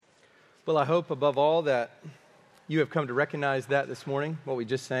Well, I hope above all that you have come to recognize that this morning, what we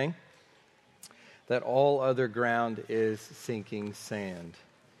just sang, that all other ground is sinking sand.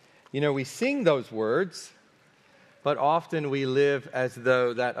 You know, we sing those words, but often we live as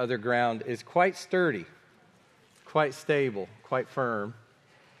though that other ground is quite sturdy, quite stable, quite firm,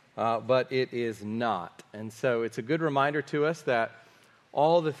 but it is not. And so it's a good reminder to us that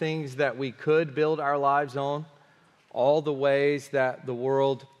all the things that we could build our lives on, all the ways that the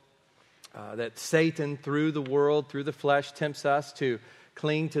world that Satan, through the world, through the flesh, tempts us to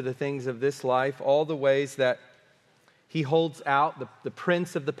cling to the things of this life, all the ways that he holds out, the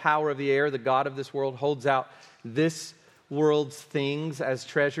prince of the power of the air, the god of this world, holds out this world's things as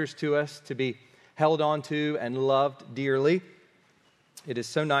treasures to us to be held on to and loved dearly. It is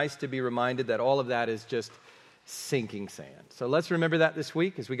so nice to be reminded that all of that is just sinking sand. So let's remember that this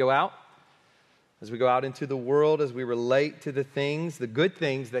week as we go out. As we go out into the world, as we relate to the things, the good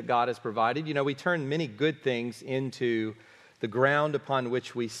things that God has provided. You know, we turn many good things into the ground upon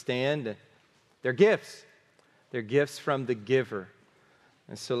which we stand. They're gifts. They're gifts from the giver.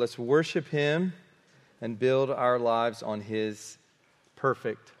 And so let's worship Him and build our lives on His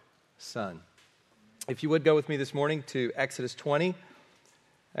perfect Son. If you would go with me this morning to Exodus 20.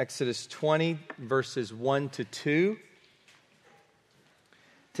 Exodus 20, verses 1 to 2.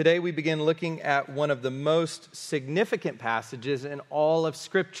 Today we begin looking at one of the most significant passages in all of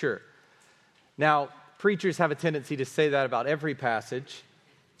Scripture. Now, preachers have a tendency to say that about every passage,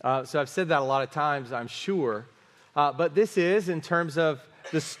 so I've said that a lot of times, I'm sure. But this is, in terms of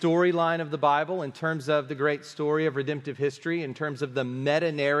the storyline of the Bible, in terms of the great story of redemptive history, in terms of the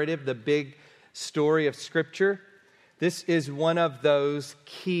meta-narrative, the big story of Scripture, this is one of those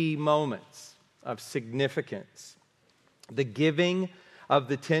key moments of significance. The giving of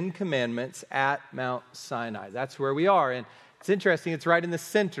the Ten Commandments at Mount Sinai. That's where we are. And it's interesting, it's right in the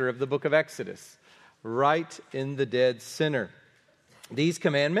center of the book of Exodus, right in the dead center. These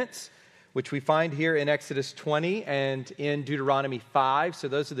commandments, which we find here in Exodus 20 and in Deuteronomy 5, so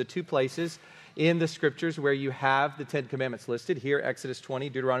those are the two places in the Scriptures where you have the Ten Commandments listed. Here, Exodus 20,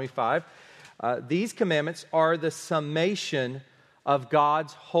 Deuteronomy 5. These commandments are the summation of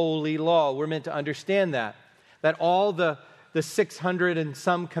God's holy law. We're meant to understand that all the 600 and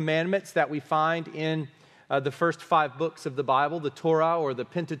some commandments that we find in the first 5 books of the Bible, the Torah or the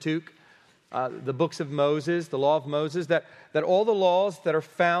Pentateuch, the books of Moses, the law of Moses, that all the laws that are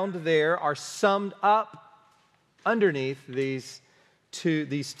found there are summed up underneath these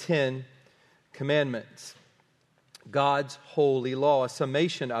 10 commandments. God's holy law, a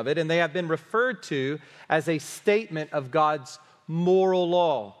summation of it, and they have been referred to as a statement of God's moral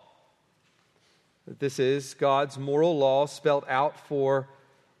law. This is God's moral law spelled out for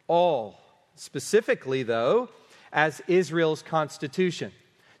all, specifically, though, as Israel's constitution.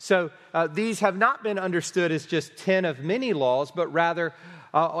 So these have not been understood as just 10 of many laws, but rather,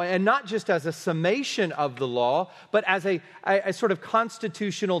 and not just as a summation of the law, but as a sort of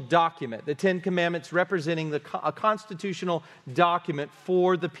constitutional document. The 10 Commandments representing a constitutional document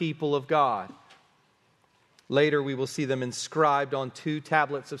for the people of God. Later, we will see them inscribed on 2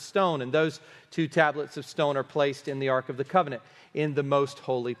 tablets of stone, and those 2 tablets of stone are placed in the Ark of the Covenant, in the most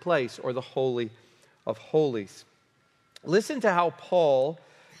holy place, or the Holy of Holies. Listen to how Paul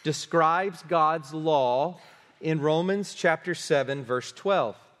describes God's law in Romans chapter 7, verse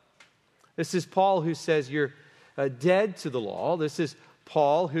 12. This is Paul who says you're dead to the law. This is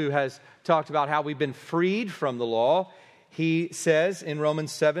Paul who has talked about how we've been freed from the law. He says in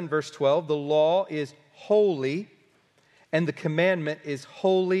Romans 7, verse 12, the law is holy, and the commandment is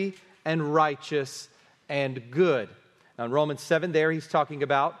holy and righteous and good. Now in Romans 7 there, he's talking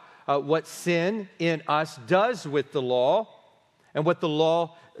about what sin in us does with the law, and what the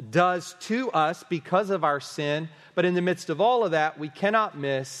law does to us because of our sin. But in the midst of all of that, we cannot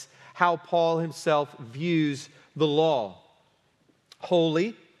miss how Paul himself views the law.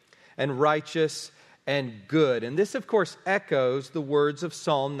 Holy and righteous and good. And this, of course, echoes the words of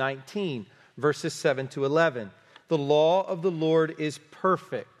Psalm 19, verses 7 to 11. The law of the Lord is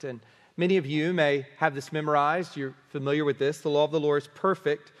perfect. And many of you may have this memorized. You're familiar with this. The law of the Lord is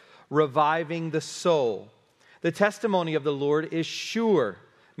perfect, reviving the soul. The testimony of the Lord is sure,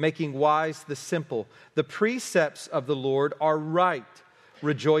 making wise the simple. The precepts of the Lord are right,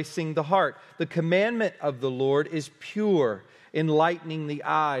 rejoicing the heart. The commandment of the Lord is pure, enlightening the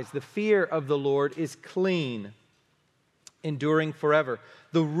eyes. The fear of the Lord is clean, enduring forever.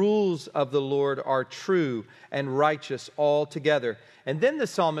 The rules of the Lord are true and righteous altogether. And then the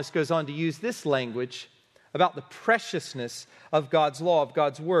psalmist goes on to use this language about the preciousness of God's law, of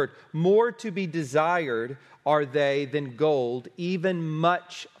God's word. More to be desired are they than gold, even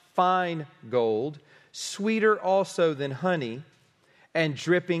much fine gold, sweeter also than honey, and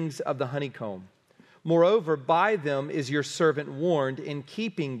drippings of the honeycomb. Moreover, by them is your servant warned. In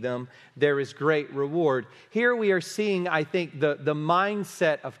keeping them, there is great reward. Here we are seeing, I think, the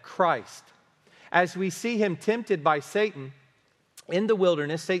mindset of Christ. As we see him tempted by Satan in the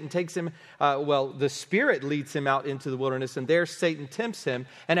wilderness, Satan takes him, the Spirit leads him out into the wilderness, and there Satan tempts him.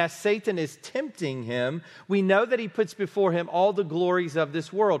 And as Satan is tempting him, we know that he puts before him all the glories of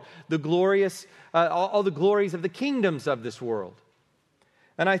this world, all the glories of the kingdoms of this world.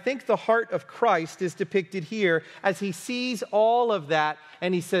 And I think the heart of Christ is depicted here as he sees all of that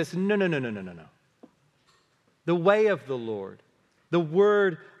and he says, no. The way of the Lord, the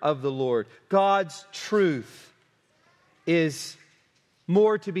word of the Lord, God's truth is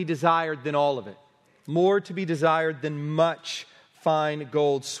more to be desired than all of it. More to be desired than much fine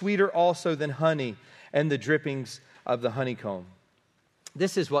gold, sweeter also than honey and the drippings of the honeycomb.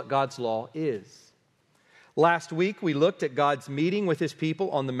 This is what God's law is. Last week, we looked at God's meeting with his people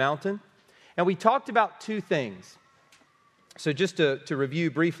on the mountain, and we talked about two things. So just to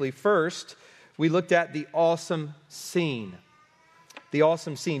review briefly, first, we looked at the awesome scene. The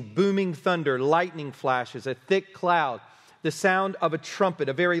awesome scene, booming thunder, lightning flashes, a thick cloud, the sound of a trumpet,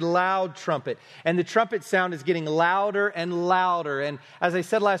 a very loud trumpet. And the trumpet sound is getting louder and louder. And as I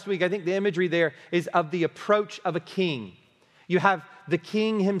said last week, I think the imagery there is of the approach of a king. You have the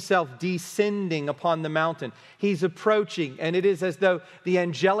king himself descending upon the mountain. He's approaching, and it is as though the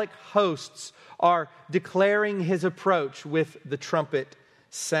angelic hosts are declaring his approach with the trumpet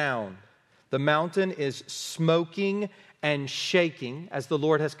sound. The mountain is smoking and shaking as the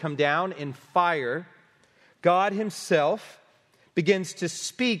Lord has come down in fire. God himself begins to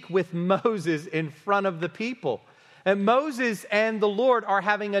speak with Moses in front of the people. And Moses and the Lord are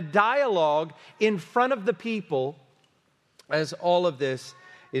having a dialogue in front of the people as all of this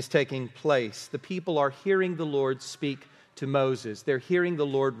is taking place. The people are hearing the Lord speak to Moses. They're hearing the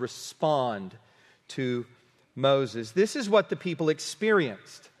Lord respond to Moses. This is what the people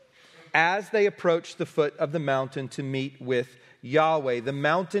experienced as they approached the foot of the mountain to meet with Yahweh. The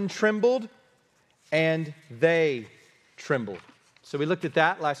mountain trembled and they trembled. So we looked at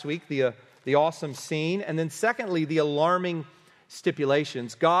that last week, the awesome scene. And then secondly, the alarming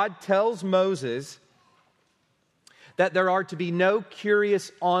stipulations. God tells Moses that there are to be no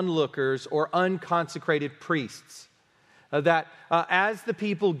curious onlookers or unconsecrated priests. That as the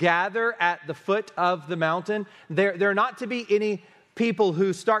people gather at the foot of the mountain, there are not to be any people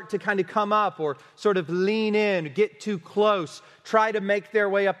who start to kind of come up or sort of lean in, get too close, try to make their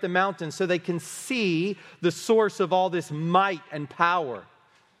way up the mountain so they can see the source of all this might and power,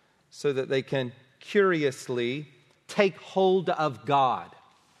 so that they can curiously take hold of God.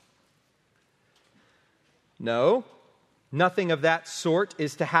 No. Nothing of that sort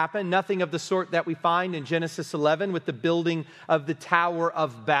is to happen. Nothing of the sort that we find in Genesis 11 with the building of the Tower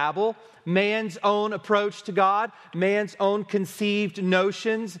of Babel. Man's own approach to God, man's own conceived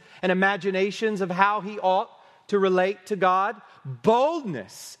notions and imaginations of how he ought to relate to God.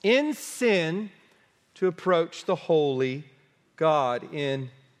 Boldness in sin to approach the holy God in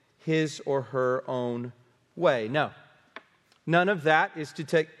his or her own way. No, none of that is to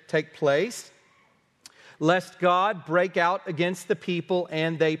take place, lest God break out against the people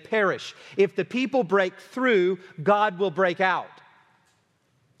and they perish. If the people break through, God will break out,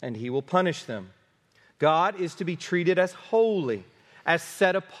 and he will punish them. God is to be treated as holy, as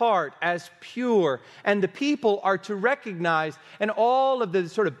set apart, as pure, and the people are to recognize, and all of the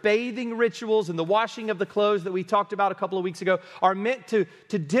sort of bathing rituals and the washing of the clothes that we talked about a couple of weeks ago are meant to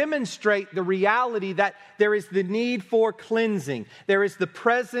demonstrate the reality that there is the need for cleansing. There is the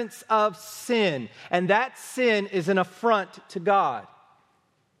presence of sin, and that sin is an affront to God.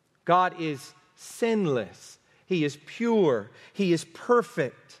 God is sinless. He is pure. He is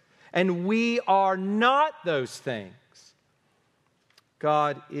perfect. And we are not those things.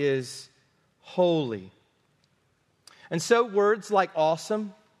 God is holy. And so words like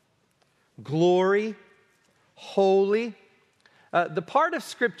awesome, glory, holy, the part of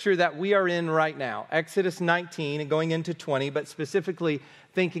Scripture that we are in right now, Exodus 19 and going into 20, but specifically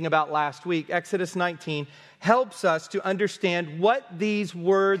thinking about last week, Exodus 19 helps us to understand what these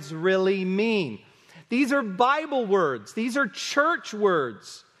words really mean. These are Bible words. These are church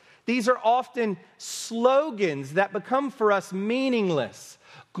words. These are often slogans that become for us meaningless.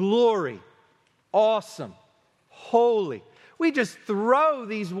 Glory, awesome, holy. We just throw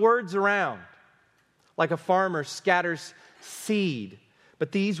these words around like a farmer scatters seed.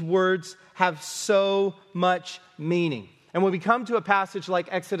 But these words have so much meaning. And when we come to a passage like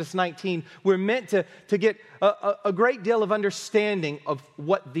Exodus 19, we're meant to get a great deal of understanding of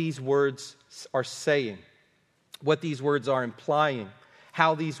what these words are saying, what these words are implying,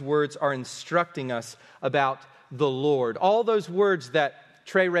 how these words are instructing us about the Lord. All those words that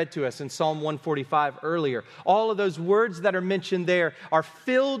Trey read to us in Psalm 145 earlier, all of those words that are mentioned there are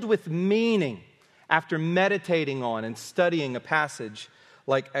filled with meaning after meditating on and studying a passage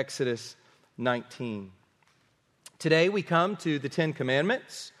like Exodus 19. Today we come to the Ten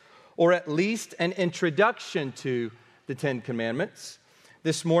Commandments, or at least an introduction to the Ten Commandments.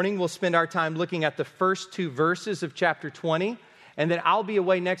 This morning we'll spend our time looking at the first 2 verses of chapter 20, and then I'll be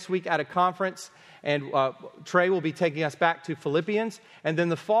away next week at a conference, and Trey will be taking us back to Philippians, and then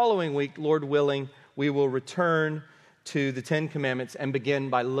the following week, Lord willing, we will return to the Ten Commandments and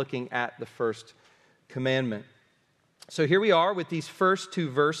begin by looking at the first commandment. So here we are with these first 2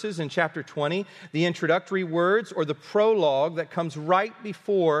 verses in chapter 20, the introductory words or the prologue that comes right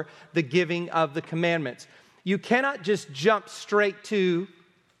before the giving of the commandments. You cannot just jump straight to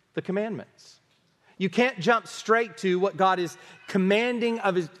the commandments. You can't jump straight to what God is commanding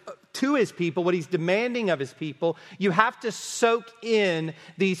to His people, what He's demanding of His people. You have to soak in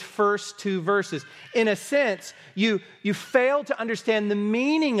these first 2 verses. In a sense, you fail to understand the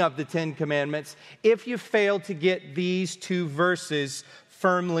meaning of the Ten Commandments if you fail to get these 2 verses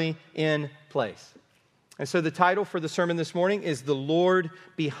firmly in place. And so the title for the sermon this morning is The Lord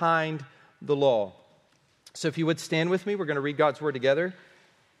Behind the Law. So if you would stand with me, we're going to read God's Word together.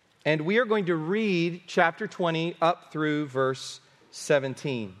 And we are going to read chapter 20 up through verse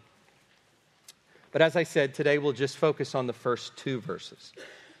 17. But as I said, today we'll just focus on the first 2 verses.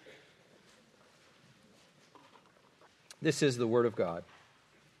 This is the Word of God.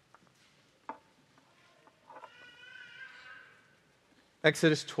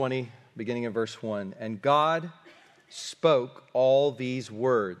 Exodus 20, beginning in verse 1. And God spoke all these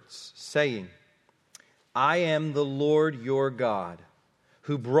words, saying, I am the Lord your God,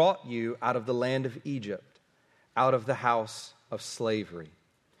 who brought you out of the land of Egypt, out of the house of slavery.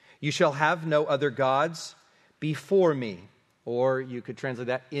 You shall have no other gods before me, or you could translate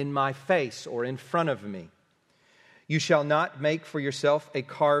that, in my face, or in front of me. You shall not make for yourself a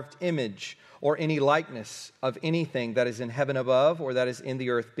carved image, or any likeness of anything that is in heaven above, or that is in the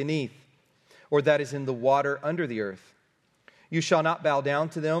earth beneath, or that is in the water under the earth. You shall not bow down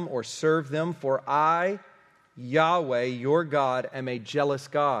to them or serve them, for I, Yahweh, your God, am a jealous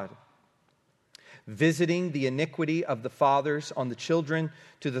God, visiting the iniquity of the fathers on the children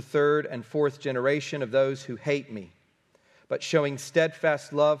to the 3rd and 4th generation of those who hate me, but showing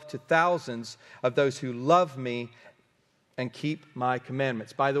steadfast love to thousands of those who love me and keep my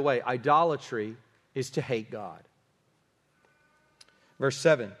commandments. By the way, idolatry is to hate God. Verse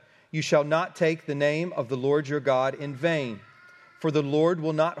 7, you shall not take the name of the Lord your God in vain, for the Lord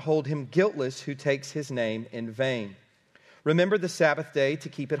will not hold him guiltless who takes his name in vain. Remember the Sabbath day to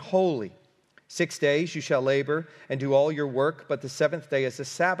keep it holy. 6 days you shall labor and do all your work, but the 7th day is a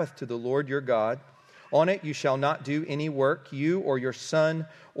Sabbath to the Lord your God. On it you shall not do any work, you or your son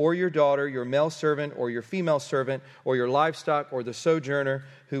or your daughter, your male servant or your female servant, or your livestock or the sojourner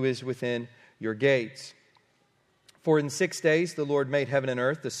who is within your gates. For in 6 days the Lord made heaven and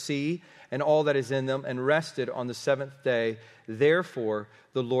earth, the sea, and all that is in them, and rested on the 7th day. Therefore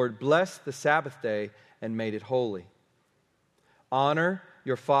the Lord blessed the Sabbath day and made it holy. Honor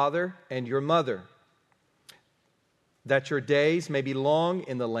your father and your mother, that your days may be long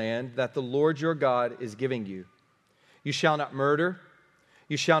in the land that the Lord your God is giving you. You shall not murder.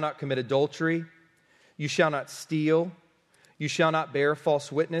 You shall not commit adultery. You shall not steal. You shall not bear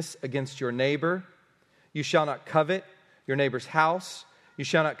false witness against your neighbor. You shall not covet your neighbor's house. You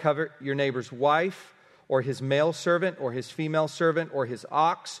shall not covet your neighbor's wife, or his male servant, or his female servant, or his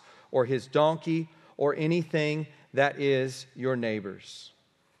ox, or his donkey, or anything that is your neighbor's.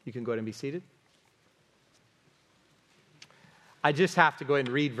 You can go ahead and be seated. I just have to go ahead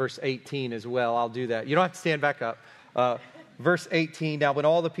and read verse 18 as well. I'll do that. You don't have to stand back up. Verse 18, now when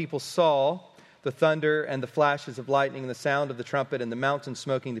all the people saw the thunder and the flashes of lightning and the sound of the trumpet and the mountain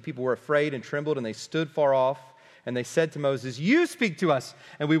smoking, the people were afraid and trembled, and they stood far off. And they said to Moses, you speak to us,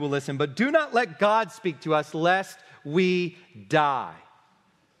 and we will listen, but do not let God speak to us, lest we die.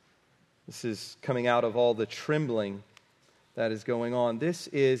 This is coming out of all the trembling that is going on. This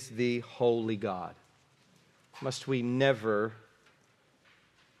is the holy God. Must we never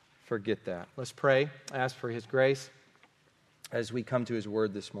forget that. Let's pray, ask for His grace as we come to His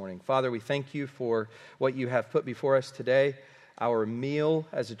Word this morning. Father, we thank You for what You have put before us today, our meal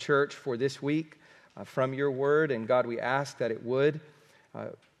as a church for this week from Your Word. And God, we ask that it would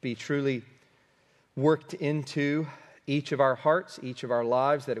be truly worked into each of our hearts, each of our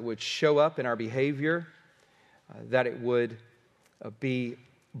lives, that it would show up in our behavior, that it would be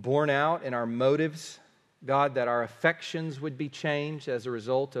borne out in our motives, God, that our affections would be changed as a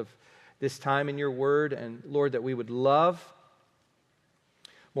result of this time in your word, and Lord, that we would love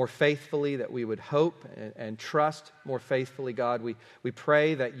more faithfully, that we would hope and trust more faithfully, God. We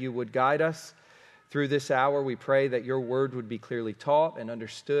pray that you would guide us through this hour. We pray that your word would be clearly taught and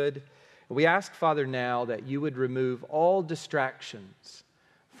understood. We ask, Father, now that you would remove all distractions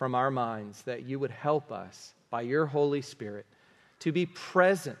from our minds, that you would help us by your Holy Spirit to be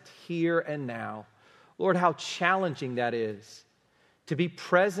present here and now. Lord, how challenging that is, to be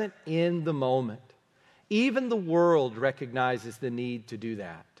present in the moment. Even the world recognizes the need to do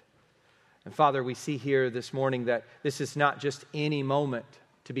that. And Father, we see here this morning that this is not just any moment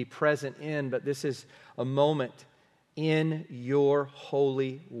to be present in, but this is a moment in your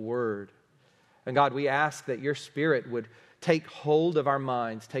holy word. And God, we ask that your Spirit would take hold of our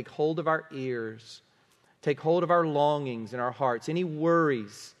minds, take hold of our ears, take hold of our longings and our hearts, any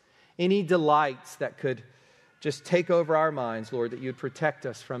worries, any delights that could just take over our minds, Lord, that you would protect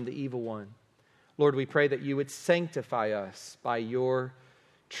us from the evil one. Lord, we pray that you would sanctify us by your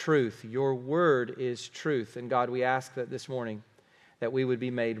truth. Your word is truth. And God, we ask that this morning that we would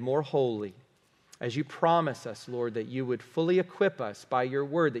be made more holy. As you promise us, Lord, that you would fully equip us by your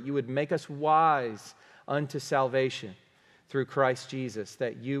word, that you would make us wise unto salvation through Christ Jesus,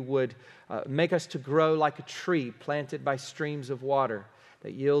 that you would make us to grow like a tree planted by streams of water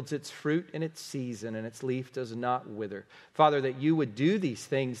that yields its fruit in its season and its leaf does not wither. Father, that you would do these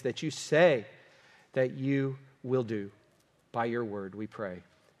things that you say that you will do by your word, we pray.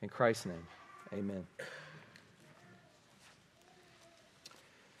 In Christ's name, amen.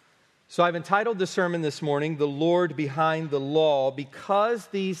 So I've entitled the sermon this morning, The Lord Behind the Law, because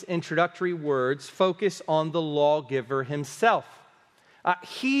these introductory words focus on the lawgiver himself.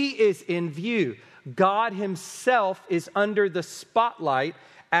 He is in view. God himself is under the spotlight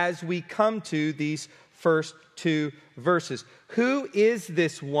as we come to these first two verses. Who is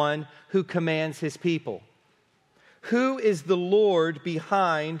this one who commands his people? Who is the Lord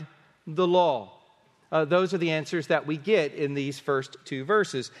behind the law? Those are the answers that we get in these first two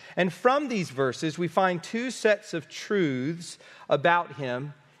verses. And from these verses, we find two sets of truths about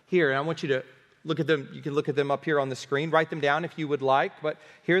him here. And I want you to look at them. You can look at them up here on the screen. Write them down if you would like. But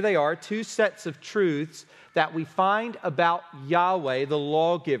here they are, two sets of truths that we find about Yahweh, the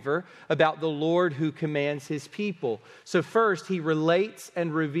lawgiver, about the Lord who commands his people. So first, he relates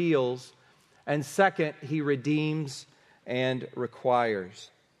and reveals. And second, he redeems and requires.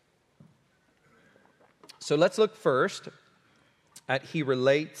 So let's look first at he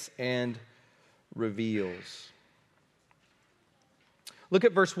relates and reveals. Look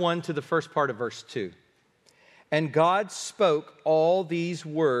at verse 1 to the first part of verse 2. And God spoke all these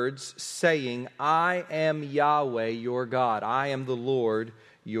words, saying, I am Yahweh your God. I am the Lord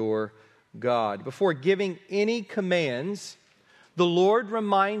your God. Before giving any commands, the Lord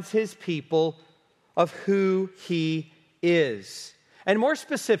reminds his people of who he is. And more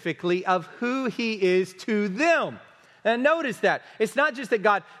specifically, of who he is to them. And notice that. It's not just that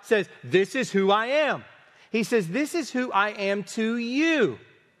God says, this is who I am. He says, this is who I am to you.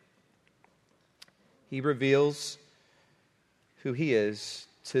 He reveals who he is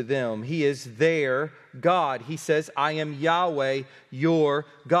to them. He is their God. He says, I am Yahweh, your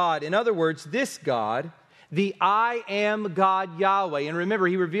God. In other words, this God, the I am God Yahweh. And remember,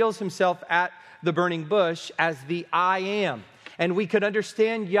 he reveals himself at the burning bush as the I am. And we could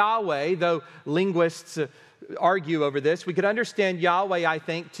understand Yahweh, though linguists argue over this, we could understand Yahweh, I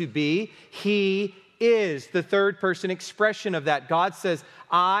think, to be He is, the third person expression of that. God says,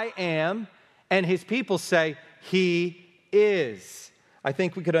 I am, and his people say, He is. I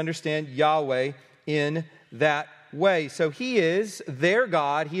think we could understand Yahweh in that way. So he is their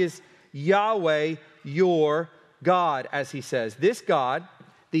God. He is Yahweh, your God, as he says. This God,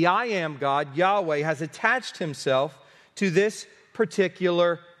 the I am God, Yahweh, has attached himself to this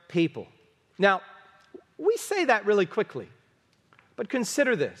particular people. Now, we say that really quickly, but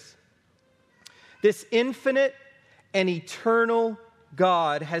consider this. This infinite and eternal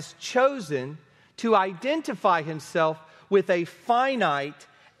God has chosen to identify himself with a finite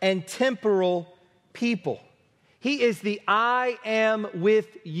and temporal people. He is the I am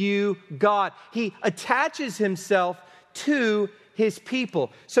with you God. He attaches himself to his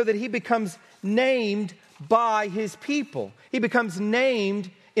people so that he becomes named by his people. He becomes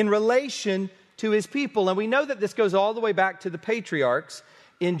named in relation to his people. And we know that this goes all the way back to the patriarchs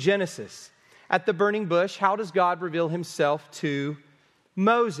in Genesis. At the burning bush, how does God reveal himself to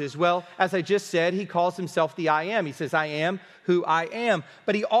Moses? Well, as I just said, he calls himself the I Am. He says, I am who I am.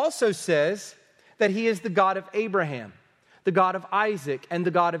 But he also says that he is the God of Abraham, the God of Isaac, and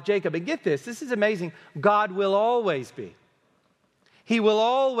the God of Jacob. And get this is amazing. God will always be. He will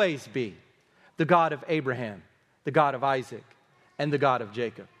always be the God of Abraham, the God of Isaac, and the God of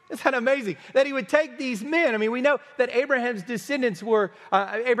Jacob. Isn't that amazing? That he would take these men. I mean, we know that Abraham's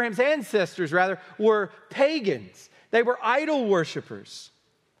ancestors were pagans. They were idol worshipers.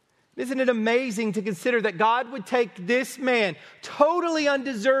 Isn't it amazing to consider that God would take this man, totally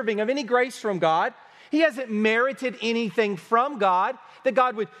undeserving of any grace from God? He hasn't merited anything from God, that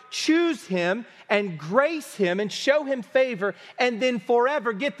God would choose him and grace him and show him favor, and then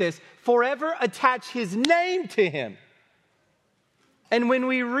forever, get this, forever attach his name to him. And when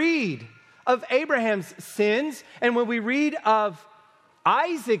we read of Abraham's sins, and when we read of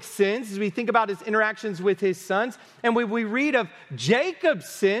Isaac's sins, as we think about his interactions with his sons, and when we read of Jacob's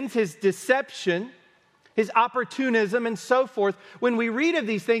sins, his deception, his opportunism, and so forth, when we read of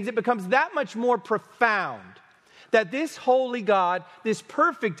these things, it becomes that much more profound that this holy God, this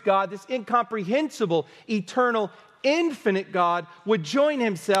perfect God, this incomprehensible, eternal, infinite God would join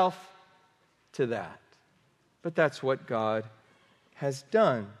himself to that. But that's what God has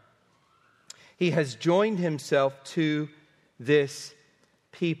done. He has joined himself to this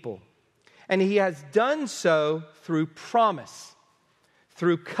people. And he has done so through promise,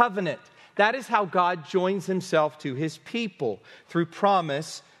 through covenant. That is how God joins himself to his people, through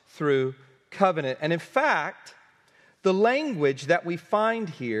promise, through covenant. And in fact, the language that we find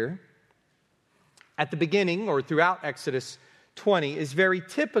here at the beginning or throughout Exodus 20 is very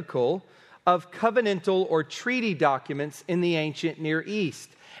typical of covenantal or treaty documents in the ancient Near East.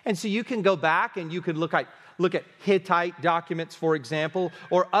 And so you can go back and you could look at Hittite documents, for example,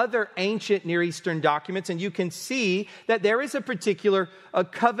 or other ancient Near Eastern documents, and you can see that there is a particular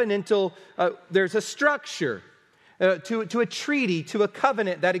covenantal, there's a structure to a treaty, to a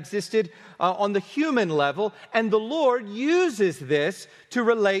covenant that existed on the human level, and the Lord uses this to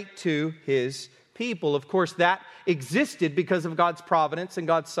relate to his people. Of course, that existed because of God's providence and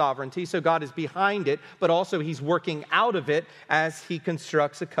God's sovereignty, so God is behind it, but also he's working out of it as he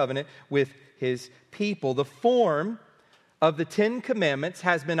constructs a covenant with his people. The form of the Ten Commandments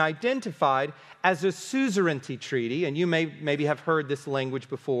has been identified as a suzerainty treaty, and you maybe have heard this language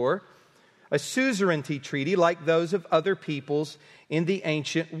before. A suzerainty treaty like those of other peoples in the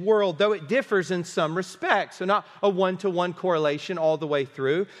ancient world, though it differs in some respects. So not a one-to-one correlation all the way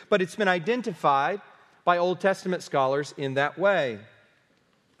through, but it's been identified by Old Testament scholars in that way.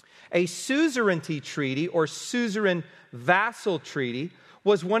 A suzerainty treaty or suzerain vassal treaty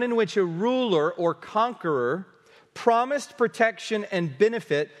was one in which a ruler or conqueror promised protection and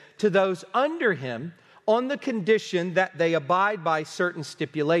benefit to those under him on the condition that they abide by certain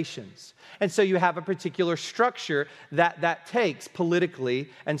stipulations. And so you have a particular structure that takes politically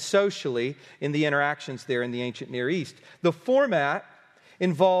and socially in the interactions there in the ancient Near East. The format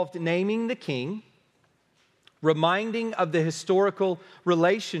involved naming the king, reminding of the historical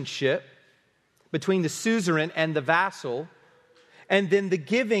relationship between the suzerain and the vassal, and then the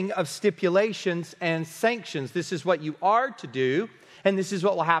giving of stipulations and sanctions. This is what you are to do, and this is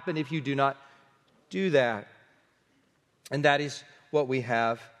what will happen if you do not do that. And that is what we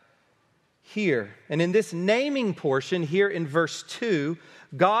have here. And in this naming portion here in verse 2,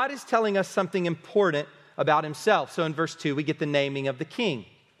 God is telling us something important about himself. So in verse 2, we get the naming of the king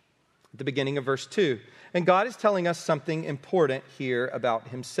at the beginning of verse 2. And God is telling us something important here about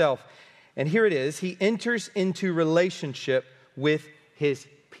himself. And here it is. He enters into relationship with his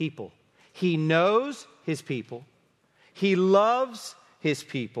people. He knows his people. He loves his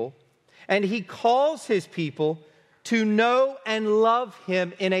people. And he calls his people to know and love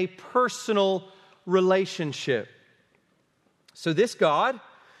him in a personal relationship. So this God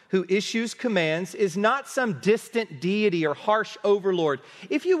who issues commands is not some distant deity or harsh overlord.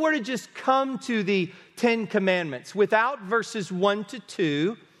 If you were to just come to the Ten Commandments without verses 1 to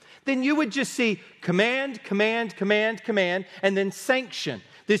 2, then you would just see command, command, command, command, and then sanction.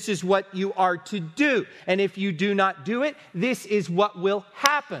 This is what you are to do. And if you do not do it, this is what will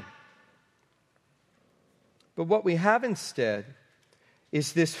happen. But what we have instead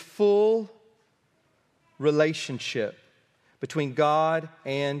is this full relationship between God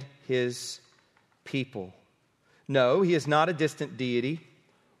and his people. No, he is not a distant deity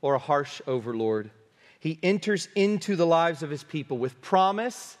or a harsh overlord. He enters into the lives of his people with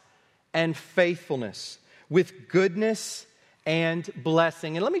promise and faithfulness, with goodness and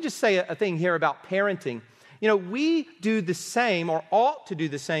blessing. And let me just say a thing here about parenting. You know, we do the same, or ought to do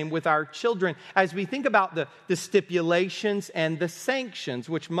the same, with our children as we think about the stipulations and the sanctions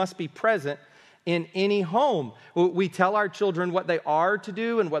which must be present in any home. We tell our children what they are to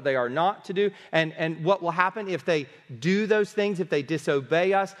do and what they are not to do, and what will happen if they do those things, if they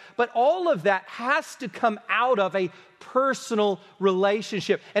disobey us. But all of that has to come out of a personal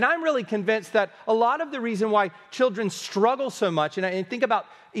relationship. And I'm really convinced that a lot of the reason why children struggle so much, and think about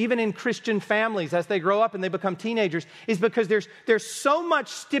even in Christian families as they grow up and they become teenagers, is because there's so much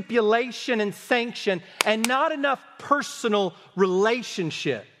stipulation and sanction and not enough personal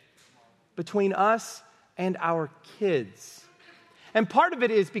relationship between us and our kids. And part of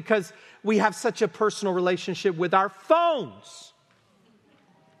it is because we have such a personal relationship with our phones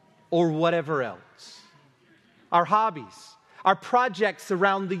or whatever else, our hobbies, our projects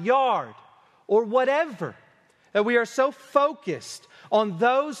around the yard, or whatever, that we are so focused on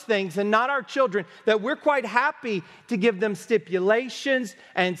those things and not our children that we're quite happy to give them stipulations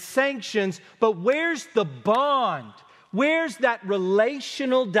and sanctions. But where's the bond? Where's that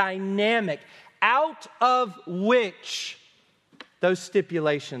relational dynamic out of which those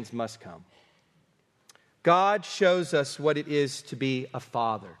stipulations must come? God shows us what it is to be a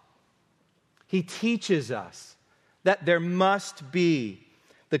father. He teaches us that there must be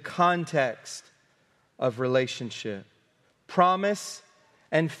the context of relationship, promise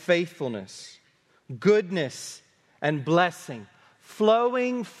and faithfulness, goodness and blessing,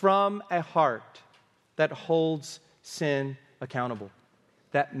 flowing from a heart that holds sin accountable,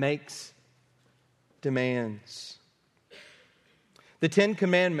 that makes demands. The Ten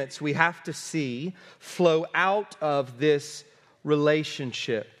Commandments, we have to see, flow out of this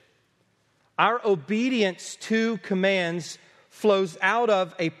relationship. Our obedience to commands flows out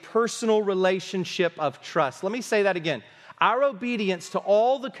of a personal relationship of trust. Let me say that again. Our obedience to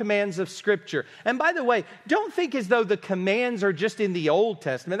all the commands of Scripture. And by the way, don't think as though the commands are just in the Old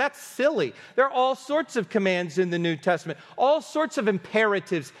Testament. That's silly. There are all sorts of commands in the New Testament, all sorts of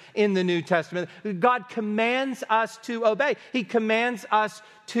imperatives in the New Testament. God commands us to obey. He commands us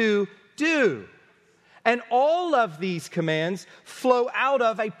to do. And all of these commands flow out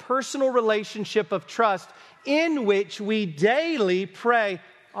of a personal relationship of trust in which we daily pray,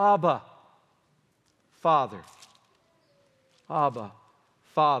 Abba, Father. Abba,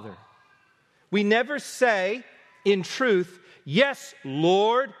 Father. We never say, in truth, yes,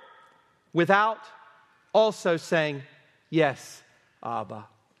 Lord, without also saying, yes, Abba.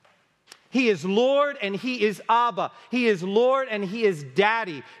 He is Lord and He is Abba. He is Lord and He is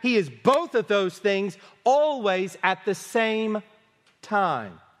Daddy. He is both of those things always at the same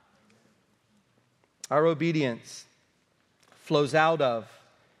time. Our obedience flows out of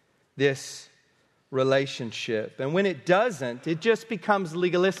this relationship. And when it doesn't, it just becomes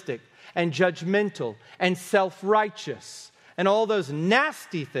legalistic and judgmental and self-righteous and all those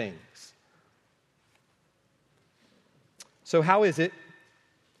nasty things. So how is it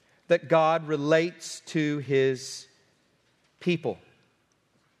that God relates to His people?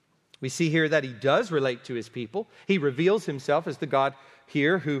 We see here that He does relate to His people. He reveals Himself as the God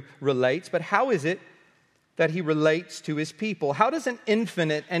here who relates. But how is it that He relates to His people? How does an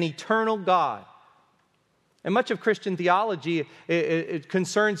infinite and eternal God, and much of Christian theology it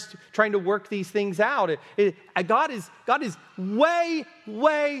concerns trying to work these things out. God is way,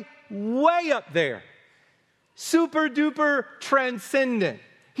 way, way up there. Super duper transcendent.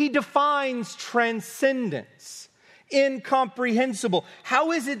 He defines transcendence. Incomprehensible.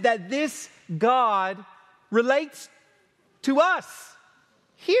 How is it that this God relates to us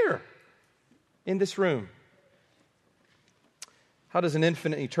here in this room? How does an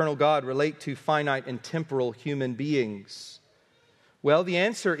infinite eternal God relate to finite and temporal human beings? Well, the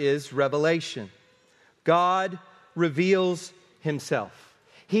answer is revelation. God reveals Himself.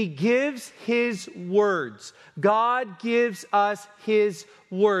 He gives His words. God gives us His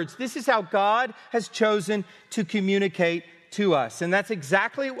words. This is how God has chosen to communicate to us. And that's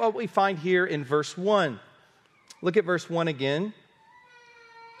exactly what we find here in verse 1. Look at verse 1 again.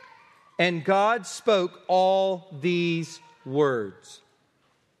 And God spoke all these words.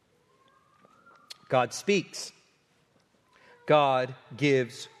 God speaks. God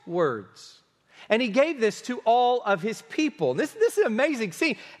gives words. And He gave this to all of His people. This is amazing.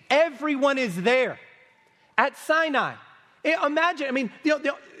 See, everyone is there at Sinai. Imagine,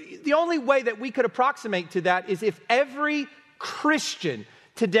 the only way that we could approximate to that is if every Christian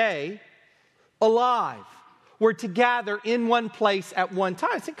today alive were to gather in one place at one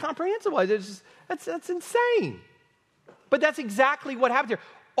time. It's incomprehensible. That's insane. But that's exactly what happened here.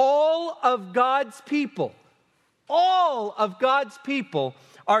 All of God's people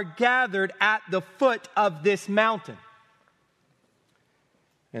are gathered at the foot of this mountain.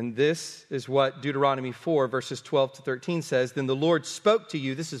 And this is what Deuteronomy 4, verses 12 to 13 says. Then the Lord spoke to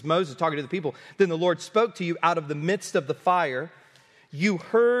you. This is Moses talking to the people. Then the Lord spoke to you out of the midst of the fire. You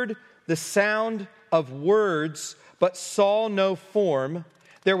heard the sound of words, but saw no form.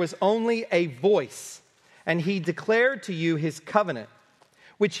 There was only a voice. And he declared to you his covenant,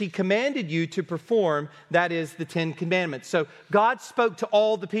 which he commanded you to perform, that is the 10 Commandments. So God spoke to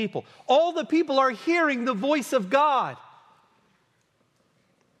all the people. All the people are hearing the voice of God.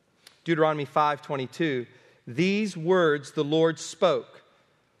 Deuteronomy 5:22, these words the Lord spoke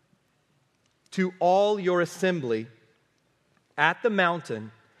to all your assembly at the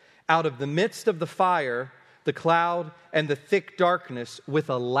mountain out of the midst of the fire, the cloud, and the thick darkness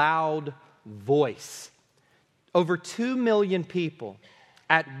with a loud voice. Over 2 million people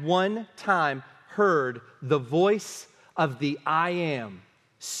at one time heard the voice of the I Am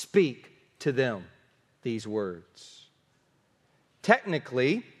speak to them these words.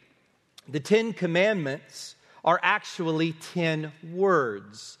 Technically, the 10 Commandments are actually 10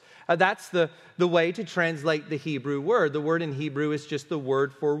 words. That's the way to translate the Hebrew word. The word in Hebrew is just the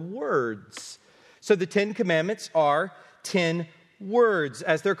word for words. So the 10 Commandments are 10 words,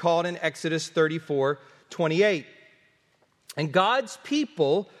 as they're called in Exodus 34:28. And God's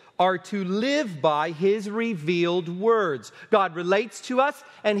people are to live by his revealed words. God relates to us,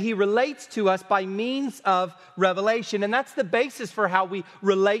 and he relates to us by means of revelation. And that's the basis for how we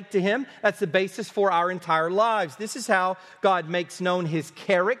relate to him. That's the basis for our entire lives. This is how God makes known his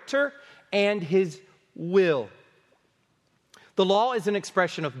character and his will. The law is an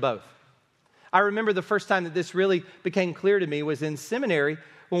expression of both. I remember the first time that this really became clear to me was in seminary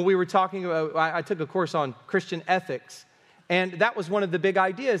when we were talking about, I took a course on Christian ethics. And that was one of the big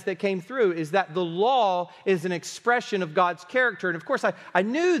ideas that came through, is that the law is an expression of God's character. And of course, I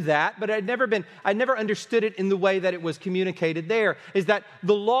knew that, but I never understood it in the way that it was communicated there, is that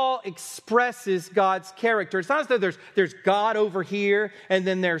the law expresses God's character. It's not as though there's God over here and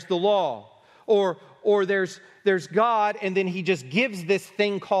then there's the law. Or there's God and then he just gives this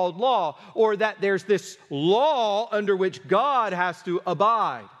thing called law. Or that there's this law under which God has to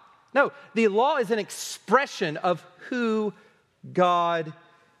abide. No, the law is an expression of who God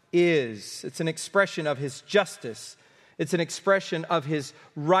is. It's an expression of his justice. It's an expression of his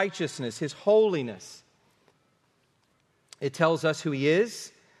righteousness, his holiness. It tells us who he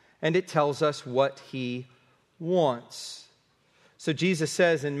is, and it tells us what he wants. So Jesus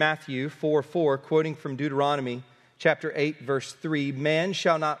says in Matthew 4:4, quoting from Deuteronomy chapter 8, verse 3, man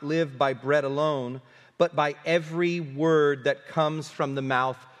shall not live by bread alone, but by every word that comes from the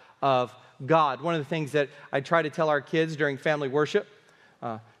mouth of God. One of the things that I try to tell our kids during family worship,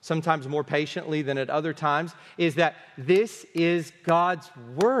 sometimes more patiently than at other times, is that this is God's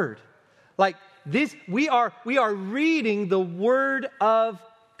word. Like this, we are reading the word of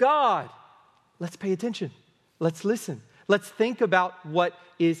God. Let's pay attention. Let's listen. Let's think about what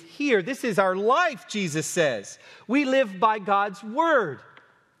is here. This is our life, Jesus says. We live by God's word,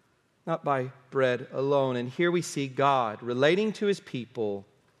 not by bread alone. And here we see God relating to his people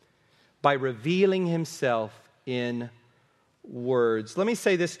by revealing himself in words. Let me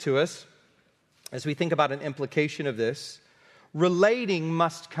say this to us as we think about an implication of this. Relating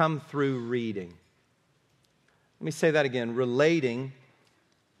must come through reading. Let me say that again. Relating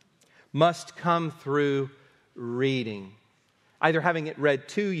must come through reading. Either having it read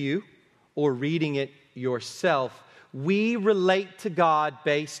to you or reading it yourself. We relate to God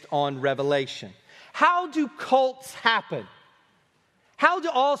based on revelation. How do cults happen? How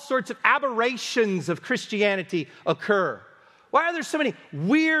do all sorts of aberrations of Christianity occur? Why are there so many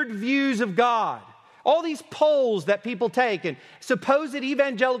weird views of God? All these polls that people take and supposed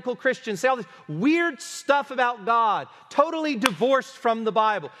evangelical Christians say all this weird stuff about God, totally divorced from the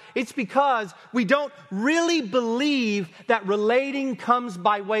Bible. It's because we don't really believe that relating comes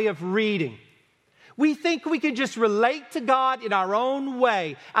by way of reading. We think we can just relate to God in our own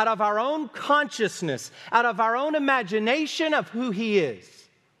way, out of our own consciousness, out of our own imagination of who he is.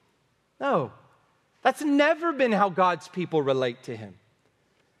 No, that's never been how God's people relate to him.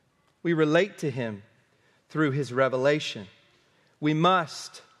 We relate to him through his revelation. We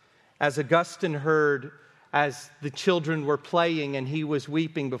must, as Augustine heard as the children were playing and he was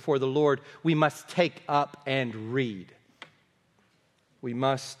weeping before the Lord, we must take up and read. We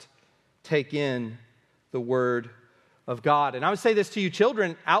must take in the word of God. And I would say this to you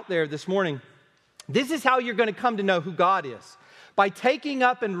children out there this morning. This is how you're going to come to know who God is. by taking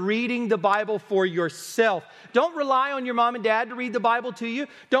up and reading the Bible for yourself. Don't rely on your mom and dad to read the Bible to you.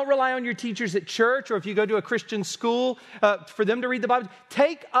 Don't rely on your teachers at church or if you go to a Christian school for them to read the Bible.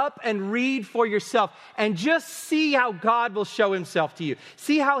 Take up and read for yourself and just see how God will show himself to you.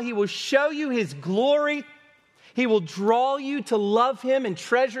 See how he will show you his glory. He will draw you to love him and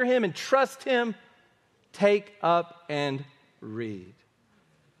treasure him and trust him. Take up and read.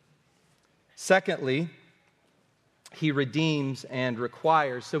 Secondly, he redeems and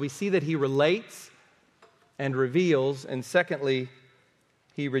requires. So we see that he relates and reveals. And secondly,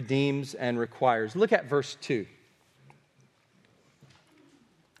 he redeems and requires. Look at verse 2.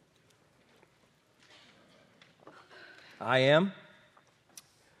 I am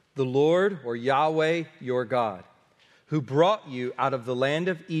the Lord, or Yahweh, your God, who brought you out of the land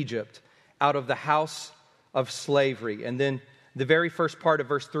of Egypt, out of the house of slavery. And then the very first part of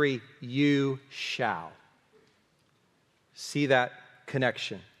verse 3, you shall. See that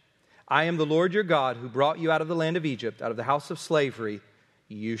connection. I am the Lord your God who brought you out of the land of Egypt, out of the house of slavery,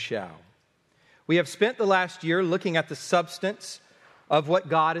 you shall. We have spent the last year looking at the substance of what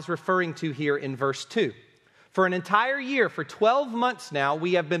God is referring to here in verse 2. For an entire year, for 12 months now,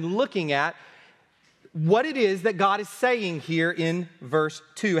 we have been looking at what it is that God is saying here in verse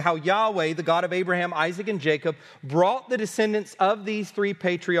 2. How Yahweh, the God of Abraham, Isaac, and Jacob, brought the descendants of these three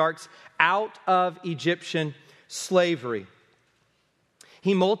patriarchs out of Egyptian slavery.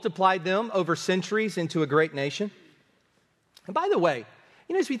 He multiplied them over centuries into a great nation. And by the way,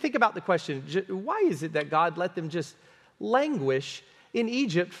 as we think about the question, why is it that God let them just languish in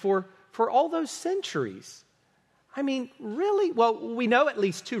Egypt for all those centuries? I mean, really? Well, we know at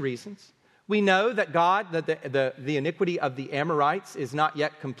least two reasons. We know that the iniquity of the Amorites is not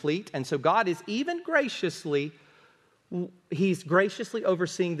yet complete. And so God is He's graciously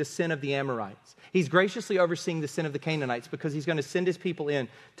overseeing the sin of the Amorites. He's graciously overseeing the sin of the Canaanites because he's going to send his people in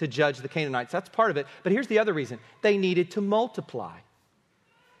to judge the Canaanites. That's part of it. But here's the other reason. They needed to multiply.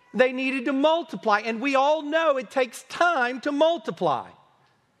 They needed to multiply. And we all know it takes time to multiply.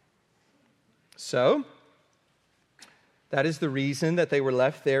 So, that is the reason that they were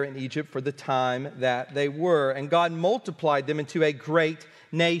left there in Egypt for the time that they were. And God multiplied them into a great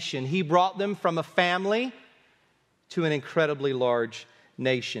nation. He brought them from a family to an incredibly large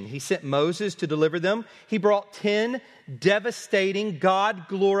nation. He sent Moses to deliver them. He brought 10 devastating,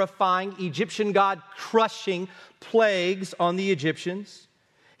 God-glorifying, Egyptian God-crushing plagues on the Egyptians.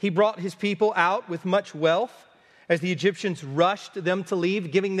 He brought his people out with much wealth as the Egyptians rushed them to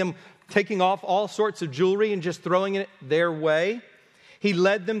leave, taking off all sorts of jewelry and just throwing it their way. He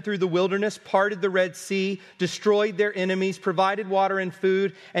led them through the wilderness, parted the Red Sea, destroyed their enemies, provided water and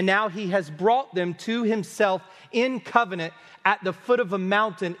food, and now he has brought them to himself in covenant at the foot of a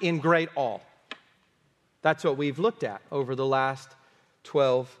mountain in great awe. That's what we've looked at over the last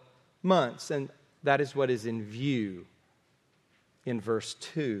 12 months, and that is what is in view in verse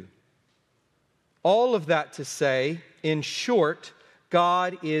 2. All of that to say, in short,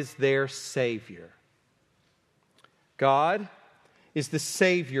 God is their Savior. God is the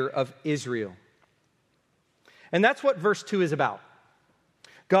Savior of Israel. And that's what verse 2 is about.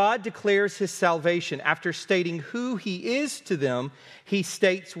 God declares his salvation. After stating who he is to them, he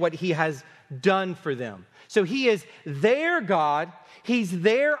states what he has done for them. So he is their God. He's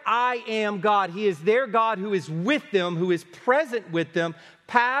their I am God. He is their God who is with them, who is present with them,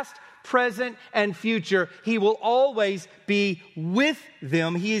 past, present, and future. He will always be with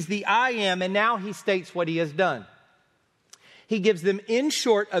them. He is the I am, and now he states what he has done. He gives them, in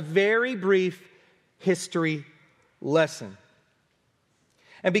short, a very brief history lesson.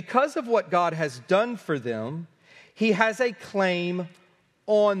 And because of what God has done for them, he has a claim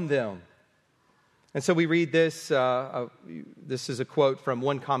on them. And so we read this. This is a quote from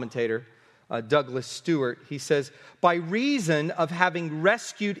one commentator, Douglas Stewart. He says, by reason of having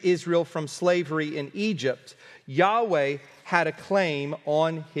rescued Israel from slavery in Egypt, Yahweh had a claim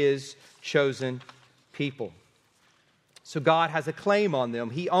on his chosen people. So God has a claim on them.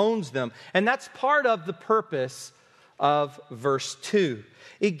 He owns them. And that's part of the purpose of verse 2.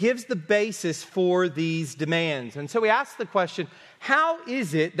 It gives the basis for these demands. And so we ask the question, how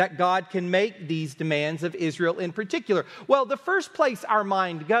is it that God can make these demands of Israel in particular? Well, the first place our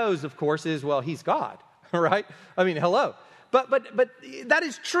mind goes, of course, is, well, he's God, right? I mean, hello. But that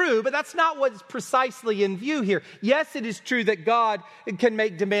is true, but that's not what's precisely in view here. Yes, it is true that God can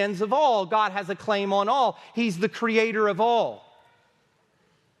make demands of all. God has a claim on all. He's the creator of all.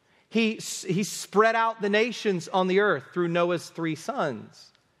 He spread out the nations on the earth through Noah's 3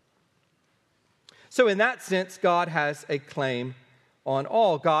 sons. So in that sense, God has a claim on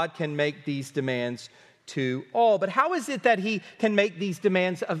all. God can make these demands to all. But how is it that he can make these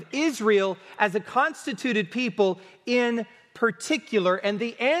demands of Israel as a constituted people in particular? And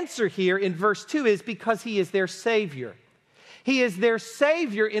the answer here in verse 2 is because he is their Savior. He is their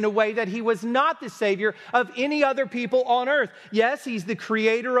Savior in a way that he was not the Savior of any other people on earth. Yes, he's the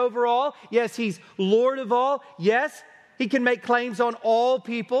creator over all. Yes, he's Lord of all. Yes, he can make claims on all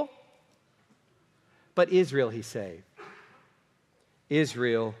people. But Israel he saved.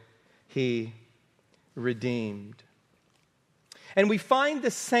 Israel he redeemed. And we find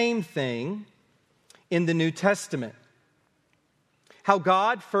the same thing in the New Testament. How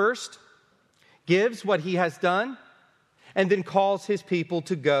God first gives what he has done and then calls his people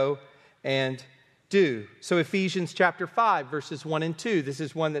to go and do. So Ephesians chapter 5, verses 1 and 2. This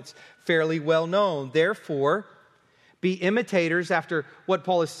is one that's fairly well known. Therefore, be imitators after what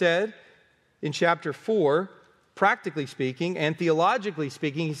Paul has said in chapter 4, practically speaking and theologically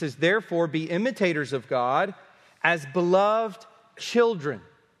speaking. He says, therefore, be imitators of God as beloved children,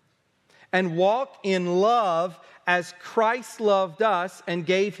 and walk in love as Christ loved us and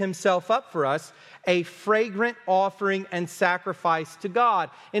gave himself up for us, a fragrant offering and sacrifice to God.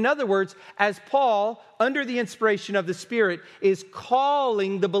 In other words, as Paul, under the inspiration of the Spirit, is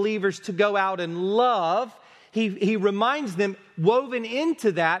calling the believers to go out and love, he reminds them, woven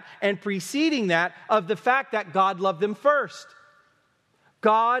into that and preceding that, of the fact that God loved them first.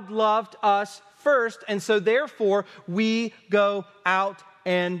 God loved us first, and so therefore we go out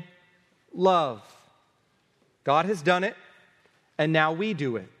and love. God has done it, and now we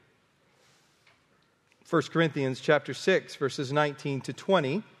do it. 1 Corinthians chapter 6, verses 19 to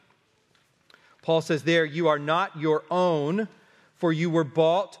 20. Paul says there, you are not your own, for you were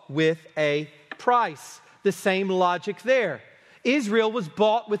bought with a price. The same logic there. Israel was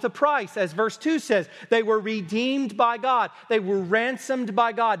bought with a price, as verse 2 says. They were redeemed by God. They were ransomed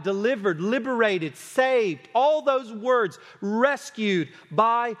by God, delivered, liberated, saved. All those words, rescued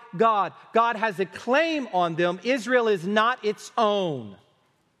by God. God has a claim on them. Israel is not its own.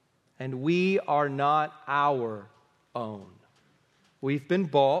 And we are not our own. We've been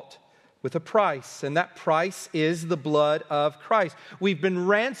bought with a price, and that price is the blood of Christ. We've been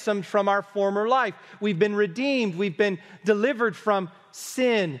ransomed from our former life. We've been redeemed. We've been delivered from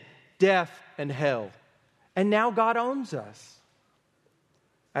sin, death, and hell. And now God owns us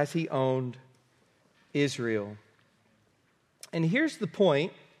as he owned Israel. And here's the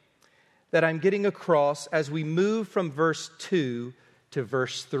point that I'm getting across as we move from verse 2 to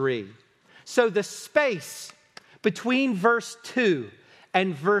verse 3. So the space between verse 2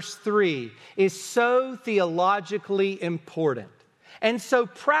 and verse 3 is so theologically important and so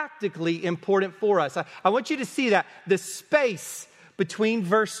practically important for us. I want you to see that, the space between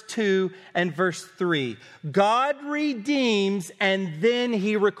verse 2 and verse 3. God redeems and then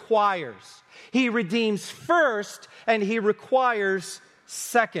he requires. He redeems first and he requires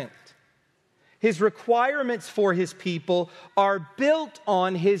second. His requirements for his people are built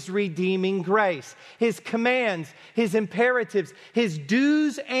on his redeeming grace. His commands, his imperatives, his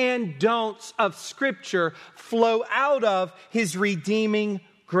do's and don'ts of Scripture flow out of his redeeming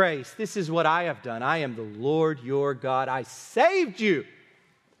grace. This is what I have done. I am the Lord your God. I saved you.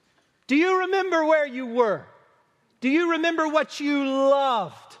 Do you remember where you were? Do you remember what you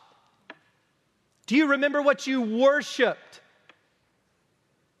loved? Do you remember what you worshiped?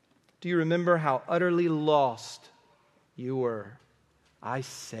 Do you remember how utterly lost you were? I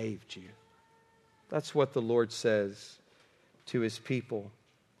saved you. That's what the Lord says to his people.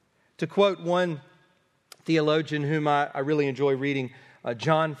 To quote one theologian whom I really enjoy reading,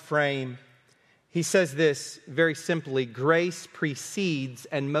 John Frame, he says this very simply: grace precedes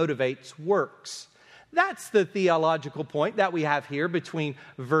and motivates works. That's the theological point that we have here between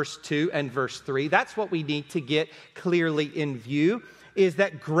verse 2 and verse 3. That's what we need to get clearly in view, is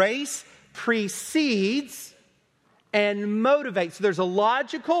that grace precedes and motivates. So there's a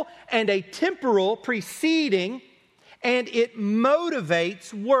logical and a temporal preceding, and it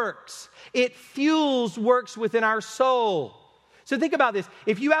motivates works. It fuels works within our soul. So think about this.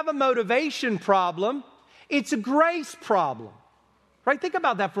 If you have a motivation problem, it's a grace problem. Right? Think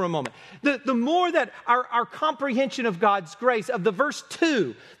about that for a moment. The more that our comprehension of God's grace, of the verse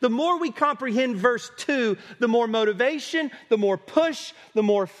 2, the more we comprehend verse 2, the more motivation, the more push, the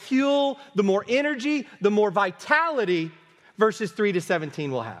more fuel, the more energy, the more vitality verses 3 to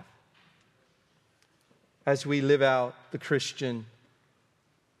 17 will have as we live out the Christian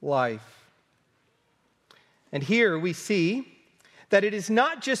life. And here we see that it is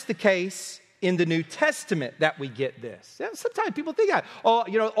not just the case in the New Testament that we get this. And sometimes people think,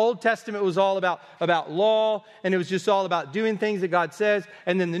 Old Testament was all about law, and it was just all about doing things that God says.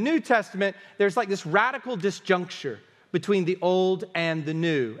 And then the New Testament, there's like this radical disjuncture between the old and the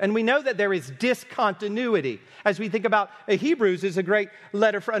new. And we know that there is discontinuity. As we think about Hebrews is a great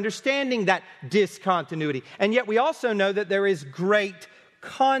letter for understanding that discontinuity. And yet we also know that there is great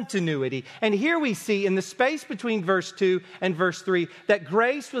continuity. And here we see in the space between verse 2 and verse 3 that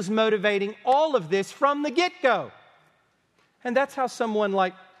grace was motivating all of this from the get-go. And that's how someone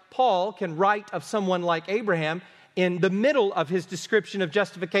like Paul can write of someone like Abraham in the middle of his description of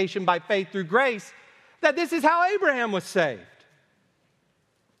justification by faith through grace, that this is how Abraham was saved.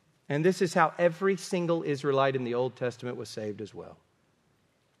 And this is how every single Israelite in the Old Testament was saved as well,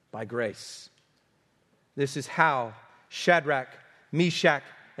 by grace. This is how Shadrach, Meshach,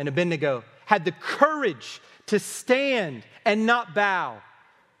 and Abednego had the courage to stand and not bow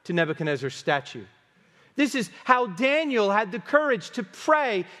to Nebuchadnezzar's statue. This is how Daniel had the courage to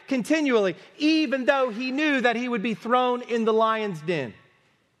pray continually, even though he knew that he would be thrown in the lion's den.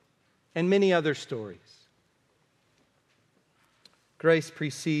 And many other stories. Grace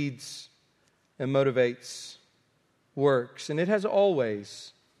precedes and motivates works, and it has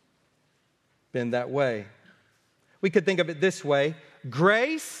always been that way. We could think of it this way: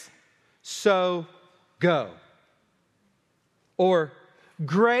 grace, so go. Or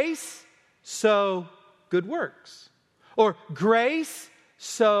grace, so good works. Or grace,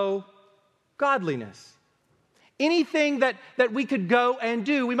 so godliness. Anything that we could go and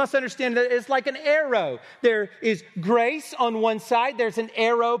do, we must understand that it's like an arrow. There is grace on one side. There's an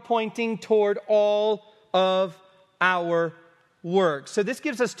arrow pointing toward all of our works. So this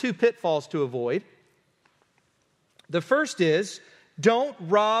gives us two pitfalls to avoid. The first is, don't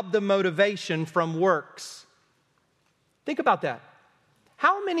rob the motivation from works. Think about that.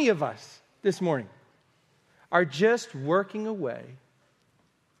 How many of us this morning are just working away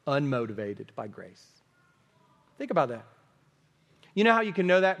unmotivated by grace? Think about that. You know how you can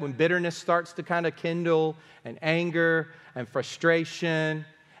know that? When bitterness starts to kind of kindle, and anger and frustration,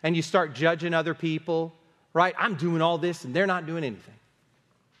 and you start judging other people, right? I'm doing all this and they're not doing anything.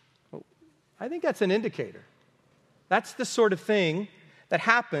 Well, I think that's an indicator. That's the sort of thing that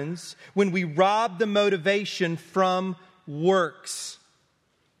happens when we rob the motivation from works.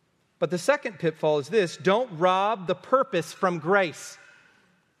 But the second pitfall is this: don't rob the purpose from grace.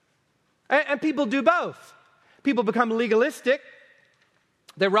 And people do both. People become legalistic.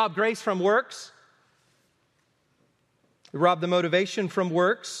 They rob grace from works. They rob the motivation from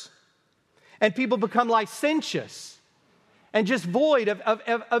works. And people become licentious and just void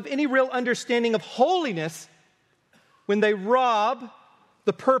of any real understanding of holiness when they rob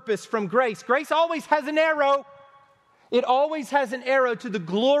the purpose from grace. Grace always has an arrow. It always has an arrow to the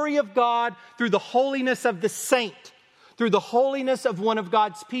glory of God through the holiness of the saint, through the holiness of one of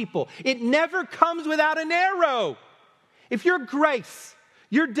God's people. It never comes without an arrow. If your grace,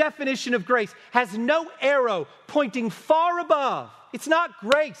 your definition of grace, has no arrow pointing far above, it's not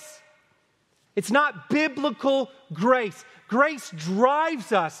grace. It's not biblical grace. Grace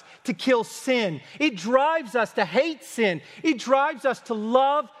drives us to kill sin. It drives us to hate sin. It drives us to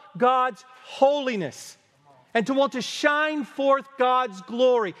love God's holiness and to want to shine forth God's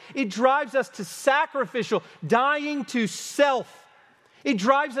glory. It drives us to sacrificial, dying to self. It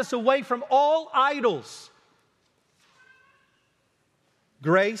drives us away from all idols.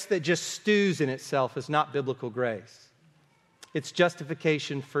 Grace that just stews in itself is not biblical grace. It's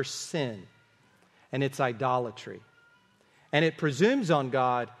justification for sin, and it's idolatry. And it presumes on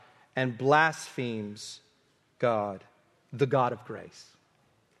God and blasphemes God, the God of grace.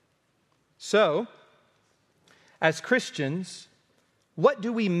 So, as Christians, what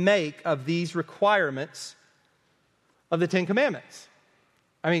do we make of these requirements of the Ten Commandments?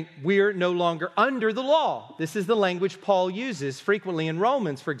 I mean, we're no longer under the law. This is the language Paul uses frequently in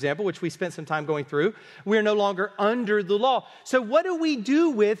Romans, for example, which we spent some time going through. We're no longer under the law. So what do we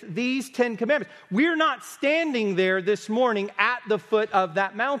do with these 10 commandments? We're not standing there this morning at the foot of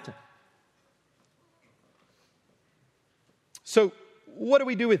that mountain. So what do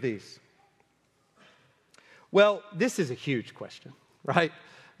we do with these? Well, this is a huge question, right?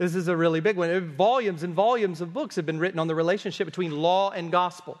 This is a really big one. Volumes and volumes of books have been written on the relationship between law and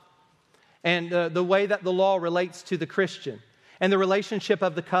gospel, and the way that the law relates to the Christian, and the relationship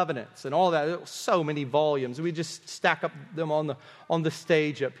of the covenants, and all that. So many volumes. We just stack up them on the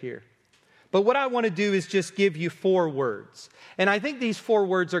stage up here. But what I want to do is just give you 4 words. And I think these 4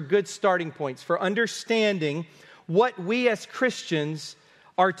 words are good starting points for understanding what we as Christians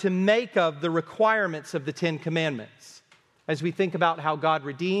are to make of the requirements of the 10 Commandments. as we think about how God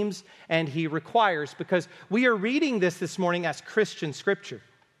redeems and He requires, because we are reading this morning as Christian scripture.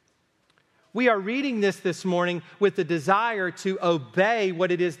 We are reading this morning with the desire to obey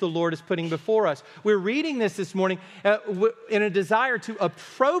what it is the Lord is putting before us. We're reading this morning in a desire to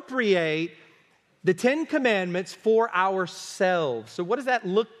appropriate the Ten Commandments for ourselves. So what does that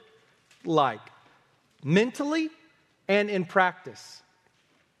look like? Mentally and in practice.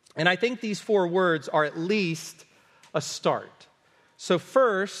 And I think these 4 words are at least a start. So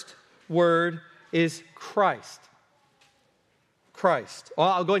first word is Christ. Christ. Well,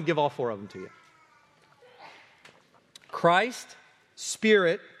 I'll go ahead and give all 4 of them to you. Christ,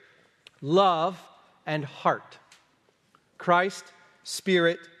 Spirit, love, and heart. Christ,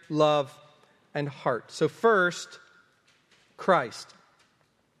 Spirit, love, and heart. So first, Christ.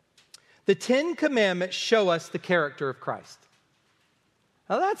 The 10 Commandments show us the character of Christ.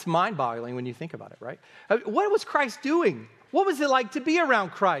 Now that's mind-boggling when you think about it, right? What was Christ doing? What was it like to be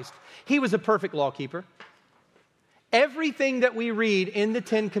around Christ? He was a perfect lawkeeper. Everything that we read in the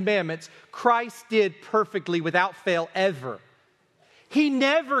 10 Commandments, Christ did perfectly without fail ever. He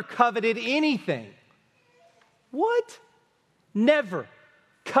never coveted anything. What? Never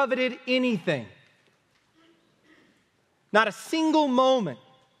coveted anything. Not a single moment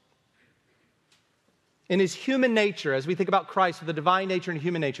in his human nature, as we think about Christ with the divine nature and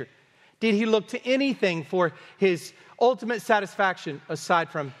human nature, did he look to anything for his ultimate satisfaction aside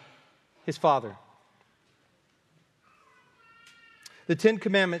from his Father. The 10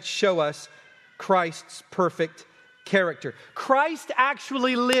 Commandments show us Christ's perfect character. Christ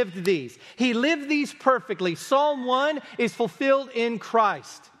actually lived these. He lived these perfectly. Psalm 1 is fulfilled in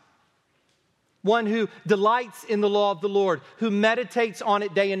Christ. One who delights in the law of the Lord, who meditates on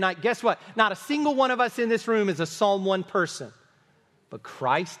it day and night. Guess what? Not a single one of us in this room is a Psalm 1 person. But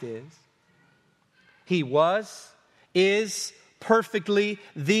Christ is. He was, is perfectly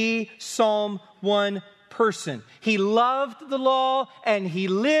the Psalm 1 person. He loved the law and he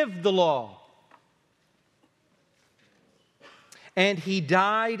lived the law. And he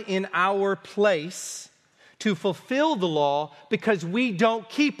died in our place to fulfill the law because we don't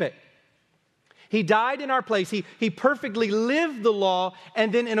keep it. He died in our place. He perfectly lived the law,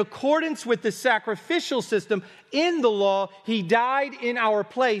 and then in accordance with the sacrificial system in the law, he died in our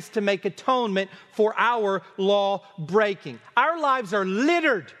place to make atonement for our law breaking. Our lives are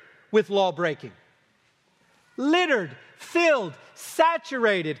littered with law breaking. Littered, filled,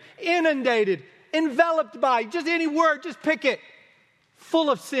 saturated, inundated, enveloped by, just any word, just pick it. Full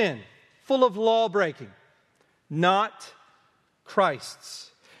of sin, full of law breaking. Not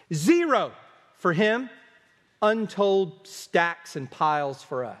Christ's. Zero for him, untold stacks and piles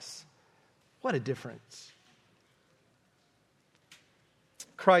for us. What a difference.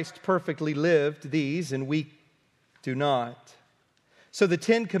 Christ perfectly lived these, and we do not. So the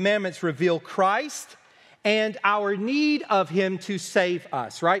 10 Commandments reveal Christ and our need of him to save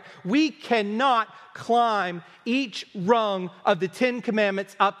us, right? We cannot climb each rung of the 10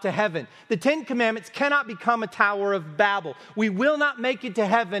 Commandments up to heaven. The 10 Commandments cannot become a Tower of Babel. We will not make it to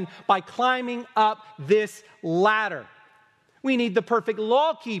heaven by climbing up this ladder. We need the perfect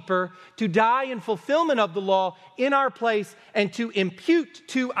lawkeeper to die in fulfillment of the law in our place and to impute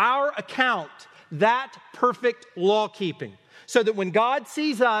to our account that perfect lawkeeping. So that when God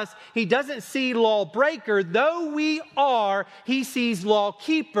sees us, he doesn't see lawbreaker. Though we are, he sees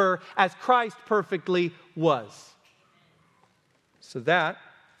lawkeeper as Christ perfectly was. So that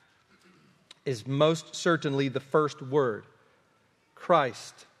is most certainly the first word,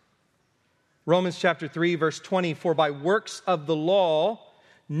 Christ. Romans chapter 3, verse 20, for by works of the law,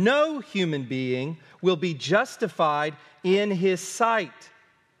 no human being will be justified in his sight,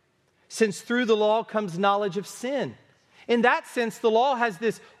 since through the law comes knowledge of sin. In that sense, the law has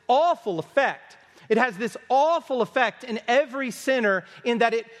this awful effect. It has this awful effect in every sinner in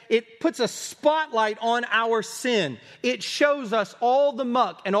that it puts a spotlight on our sin. It shows us all the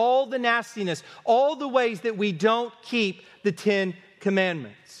muck and all the nastiness, all the ways that we don't keep the 10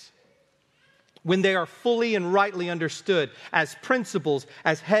 Commandments. When they are fully and rightly understood as principles,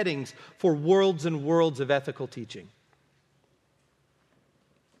 as headings for worlds and worlds of ethical teaching.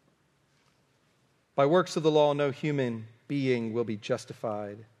 By works of the law, no human being will be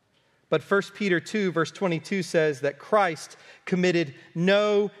justified. But 1 Peter 2, verse 22 says that Christ committed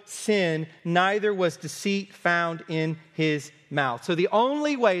no sin, neither was deceit found in his mouth. So the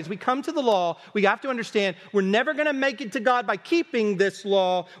only way, as we come to the law, we have to understand we're never going to make it to God by keeping this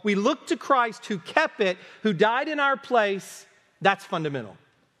law. We look to Christ who kept it, who died in our place. That's fundamental.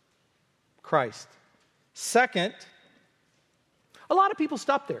 Christ. Second, a lot of people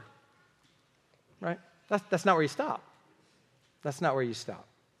stop there. Right? That's not where you stop. That's not where you stop.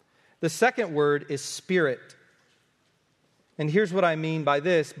 The second word is Spirit. And here's what I mean by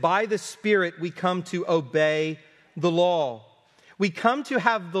this. By the Spirit, we come to obey the law. We come to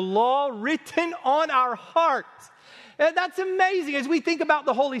have the law written on our hearts. And that's amazing. As we think about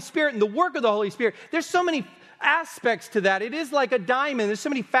the Holy Spirit and the work of the Holy Spirit, there's so many aspects to that. It is like a diamond. There's so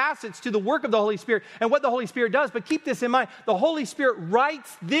many facets to the work of the Holy Spirit and what the Holy Spirit does. But keep this in mind. The Holy Spirit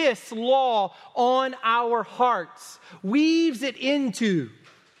writes this law on our hearts, weaves it into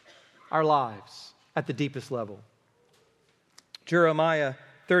our lives at the deepest level. Jeremiah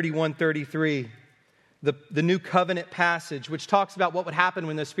 31:33, the new covenant passage, which talks about what would happen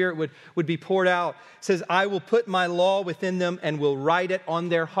when the Spirit would be poured out, says, I will put my law within them and will write it on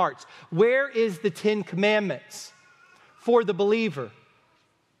their hearts. Where is the 10 Commandments for the believer?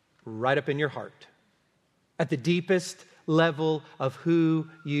 Right up in your heart, at the deepest level of who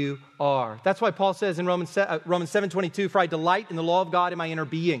you are. That's why Paul says in Romans 7:22, for I delight in the law of God in my inner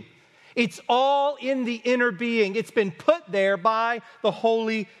being. It's all in the inner being. It's been put there by the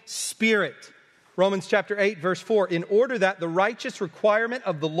Holy Spirit. Romans chapter 8, verse 4, in order that the righteous requirement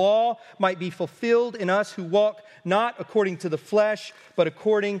of the law might be fulfilled in us who walk not according to the flesh, but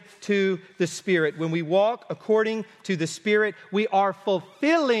according to the Spirit. When we walk according to the Spirit, we are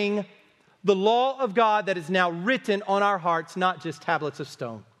fulfilling the law of God that is now written on our hearts, not just tablets of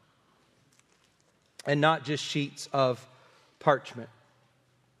stone and not just sheets of parchment.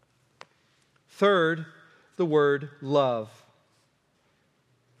 Third, the word love.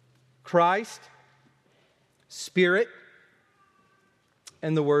 Christ, Spirit,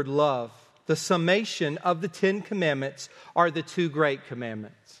 and the word love. The summation of the 10 Commandments are the 2 great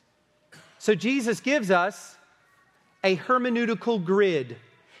commandments. So Jesus gives us a hermeneutical grid.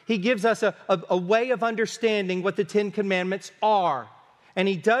 He gives us a way of understanding what the 10 Commandments are. And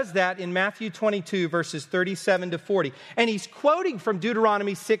he does that in Matthew 22, verses 37 to 40. And he's quoting from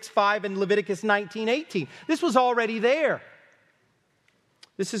Deuteronomy 6:5 and Leviticus 19:18. This was already there.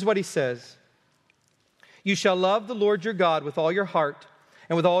 This is what he says. You shall love the Lord your God with all your heart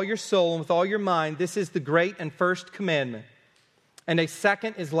and with all your soul and with all your mind. This is the great and first commandment. And a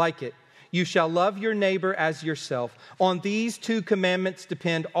second is like it. You shall love your neighbor as yourself. On these 2 commandments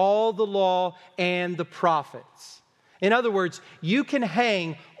depend all the law and the prophets. In other words, you can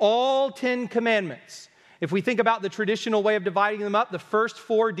hang all 10 commandments. If we think about the traditional way of dividing them up, the first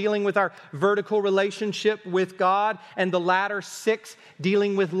 4 dealing with our vertical relationship with God, and the latter 6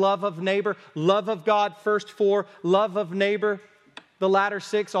 dealing with love of neighbor. Love of God, first 4, love of neighbor, the latter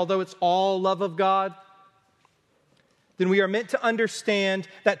 6, although it's all love of God. Then we are meant to understand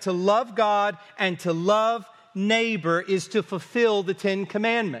that to love God and to love neighbor is to fulfill the 10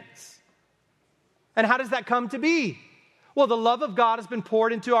 Commandments. And how does that come to be? Well, the love of God has been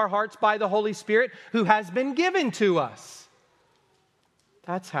poured into our hearts by the Holy Spirit who has been given to us.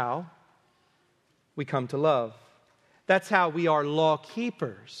 That's how we come to love. That's how we are law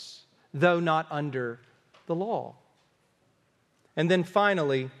keepers, though not under the law. And then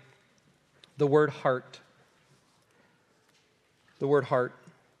finally, the word heart. The word heart.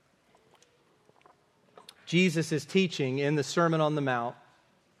 Jesus' teaching in the Sermon on the Mount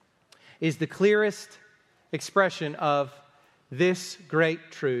is the clearest expression of this great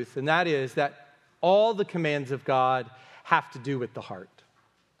truth, and that is that all the commands of God have to do with the heart.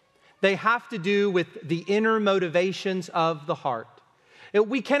 They have to do with the inner motivations of the heart.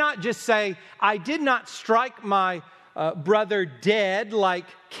 We cannot just say, I did not strike my brother dead like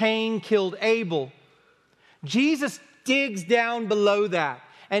Cain killed Abel. Jesus digs down below that,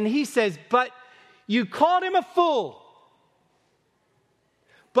 and he says, but you called him a fool.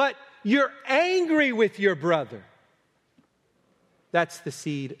 But you're angry with your brother. That's the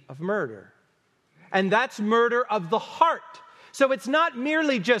seed of murder. And that's murder of the heart. So it's not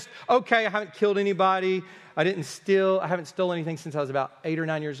merely just, okay, I haven't killed anybody. I haven't stolen anything since I was about 8 or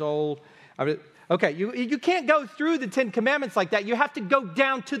 9 years old. Okay, you can't go through the 10 Commandments like that. You have to go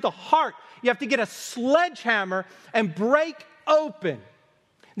down to the heart. You have to get a sledgehammer and break open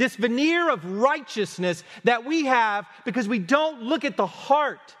this veneer of righteousness that we have because we don't look at the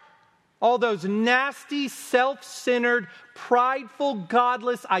heart. All those nasty, self-centered, prideful,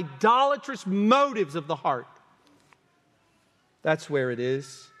 godless, idolatrous motives of the heart. That's where it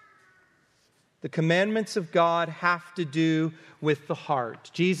is. The commandments of God have to do with the heart.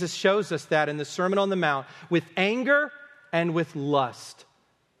 Jesus shows us that in the Sermon on the Mount with anger and with lust.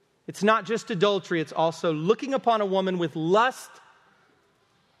 It's not just adultery, it's also looking upon a woman with lust.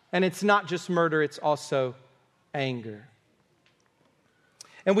 And it's not just murder, it's also anger.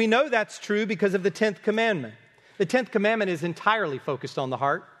 And we know that's true because of the 10th commandment. The 10th commandment is entirely focused on the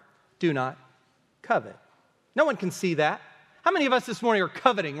heart. Do not covet. No one can see that. How many of us this morning are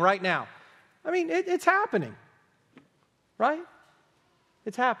coveting right now? I mean, it's happening, right?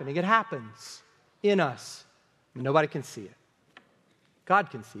 It's happening. It happens in us. Nobody can see it.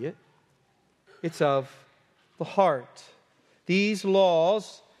 God can see it. It's of the heart. These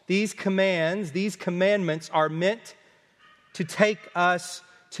laws, these commands, these commandments are meant to take us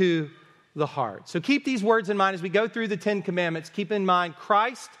to the heart. So keep these words in mind as we go through the 10 commandments. Keep in mind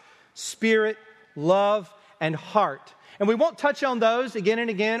Christ, Spirit, love, and heart. And we won't touch on those again and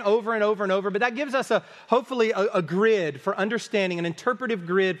again, over and over and over, but that gives us hopefully a grid for understanding, an interpretive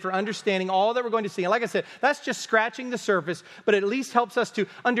grid for understanding all that we're going to see. And like I said, that's just scratching the surface, but it at least helps us to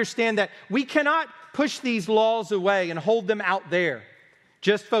understand that we cannot push these laws away and hold them out there,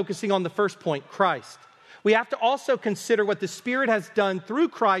 just focusing on the first point, Christ. We have to also consider what the Spirit has done through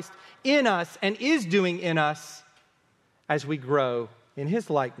Christ in us and is doing in us as we grow in His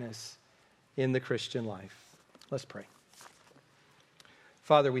likeness in the Christian life. Let's pray.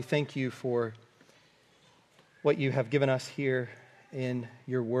 Father, we thank you for what you have given us here in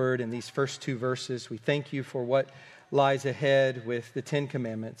your word in these first 2 verses. We thank you for what lies ahead with the 10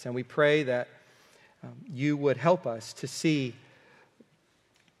 commandments. And we pray that you would help us to see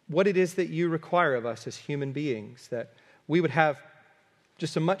what it is that you require of us as human beings, that we would have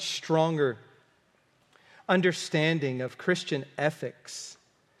just a much stronger understanding of Christian ethics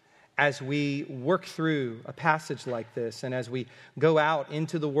as we work through a passage like this, and as we go out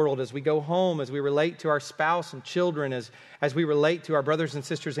into the world, as we go home, as we relate to our spouse and children, as we relate to our brothers and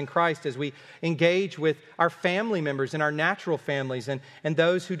sisters in Christ, as we engage with our family members and our natural families and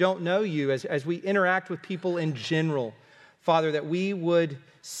those who don't know you, as we interact with people in general, Father, that we would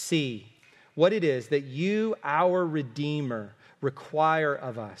see what it is that you, our Redeemer, require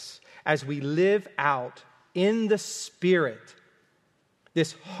of us as we live out in the Spirit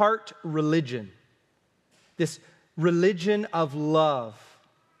this heart religion, this religion of love,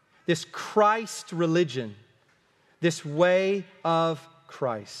 this Christ religion, this way of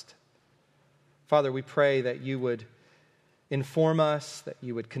Christ. Father, we pray that you would inform us, that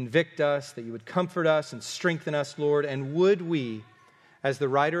you would convict us, that you would comfort us and strengthen us, Lord. And would we, as the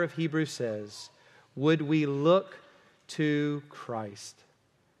writer of Hebrews says, would we look to Christ,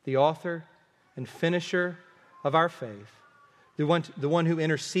 the author and finisher of our faith, the one who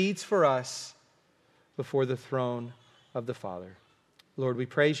intercedes for us before the throne of the Father. Lord, we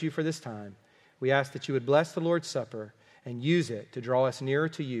praise you for this time. We ask that you would bless the Lord's Supper and use it to draw us nearer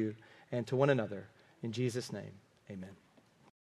to you and to one another. In Jesus' name, amen.